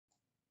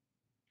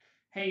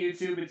Hey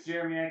YouTube, it's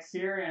JeremyX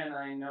here, and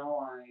I know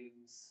I'm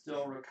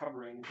still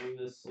recovering from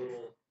this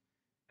little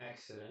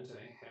accident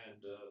I had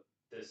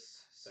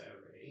this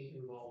Saturday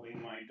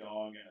involving my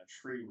dog and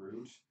a tree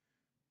root,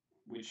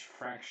 which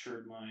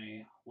fractured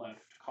my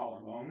left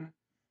collarbone.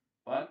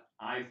 But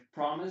I've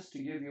promised to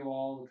give you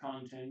all the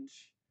content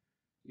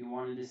you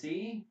wanted to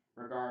see,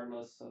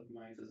 regardless of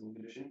my physical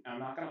condition. I'm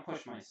not going to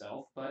push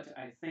myself, but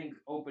I think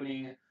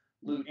opening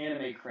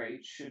LootAnime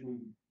crate shouldn't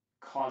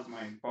cause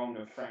my bone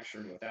to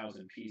fracture to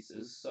 1,000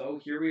 pieces. So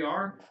here we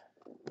are,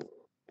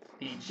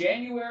 the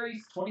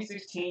January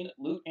 2016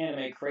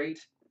 LootAnime crate,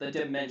 the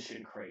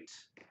Dimension crate.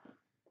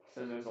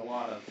 So there's a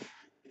lot of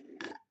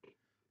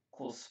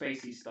cool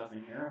spacey stuff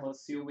in here.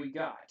 Let's see what we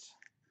got.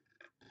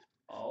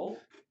 Oh,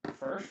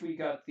 first we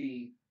got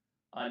the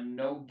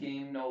No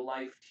Game No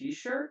Life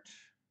t-shirt.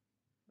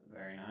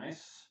 Very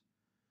nice.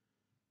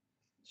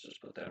 Let's just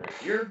put that right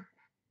here.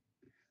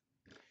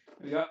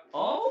 We got,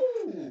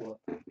 oh!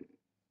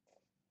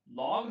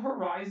 Log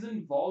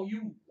Horizon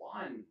Volume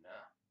 1.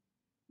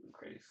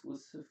 Great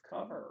exclusive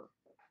cover.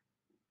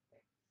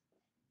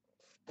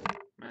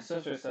 My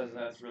sister says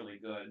that's really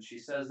good. She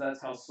says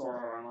that's how Sword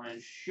Art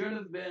Online should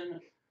have been,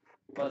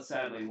 but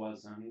sadly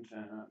wasn't.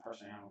 And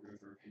personally, I don't agree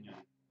with her opinion.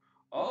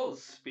 Oh,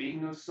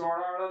 speaking of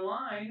Sword Art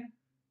Online,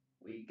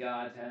 we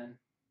got an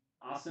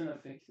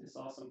this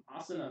awesome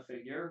Asuna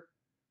figure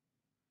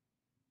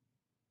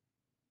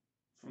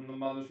from the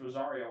Mother's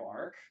Rosario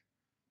arc.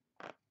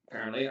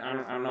 Apparently, I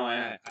don't know.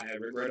 I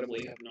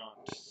regrettably have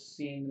not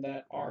seen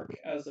that arc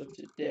as of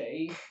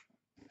today.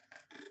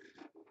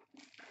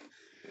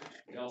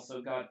 We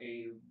also got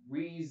a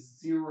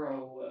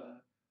ReZero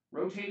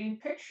rotating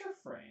picture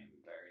frame.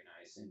 Very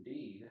nice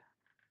indeed.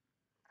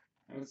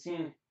 I haven't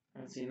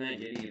seen that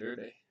yet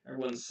either.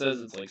 Everyone says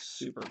it's like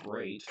super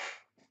great.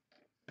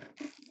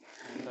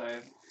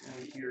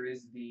 And here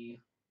is the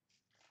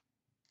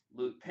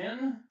Loot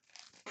pin,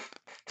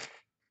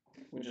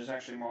 which is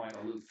actually more like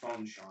a Loot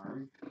phone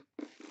charm.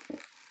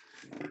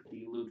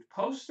 The Loot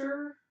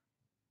poster.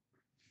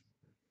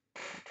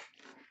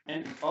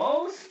 And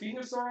oh, speaking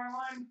of Sword Art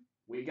Online,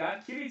 we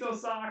got Kirito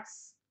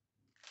socks.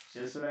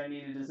 Just what I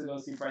needed just to go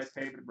see Bryce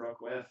Paperbrook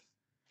with.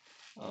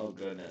 Oh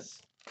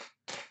goodness.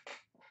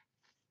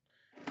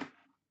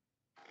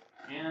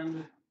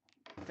 And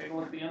take a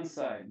look at the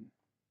inside.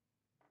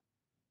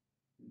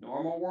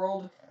 Normal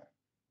world.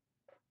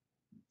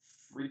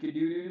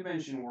 Freakadoodoo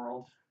dimension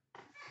world.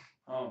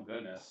 Oh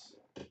goodness.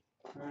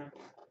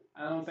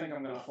 I don't think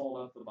I'm going to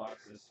fold up the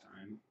box this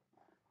time.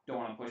 Don't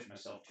want to push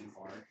myself too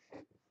far.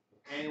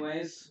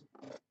 Anyways,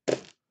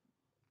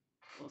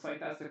 looks like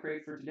that's the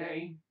crate for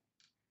today.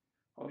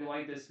 Hope you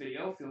like this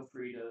video. Feel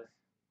free to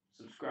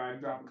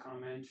subscribe, drop a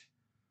comment,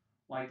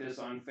 like this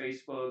on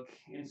Facebook,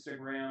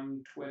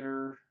 Instagram,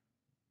 Twitter,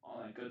 all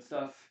that good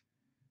stuff.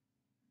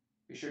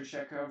 Be sure to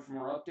check out for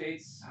more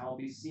updates. I'll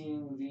be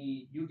seeing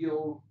the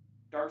Yu-Gi-Oh!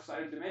 Dark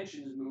Side of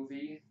Dimensions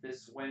movie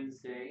this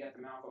Wednesday at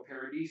the Malco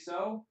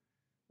Paradiso.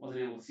 Wasn't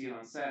able to see it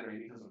on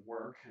Saturday because of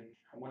work, and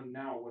I wouldn't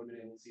have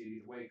been able to see it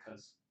either way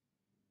because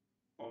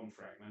bone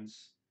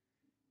fragments.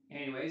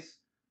 Anyways,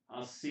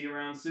 I'll see you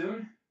around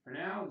soon. For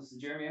now, this is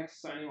JeremyX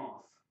signing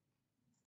off.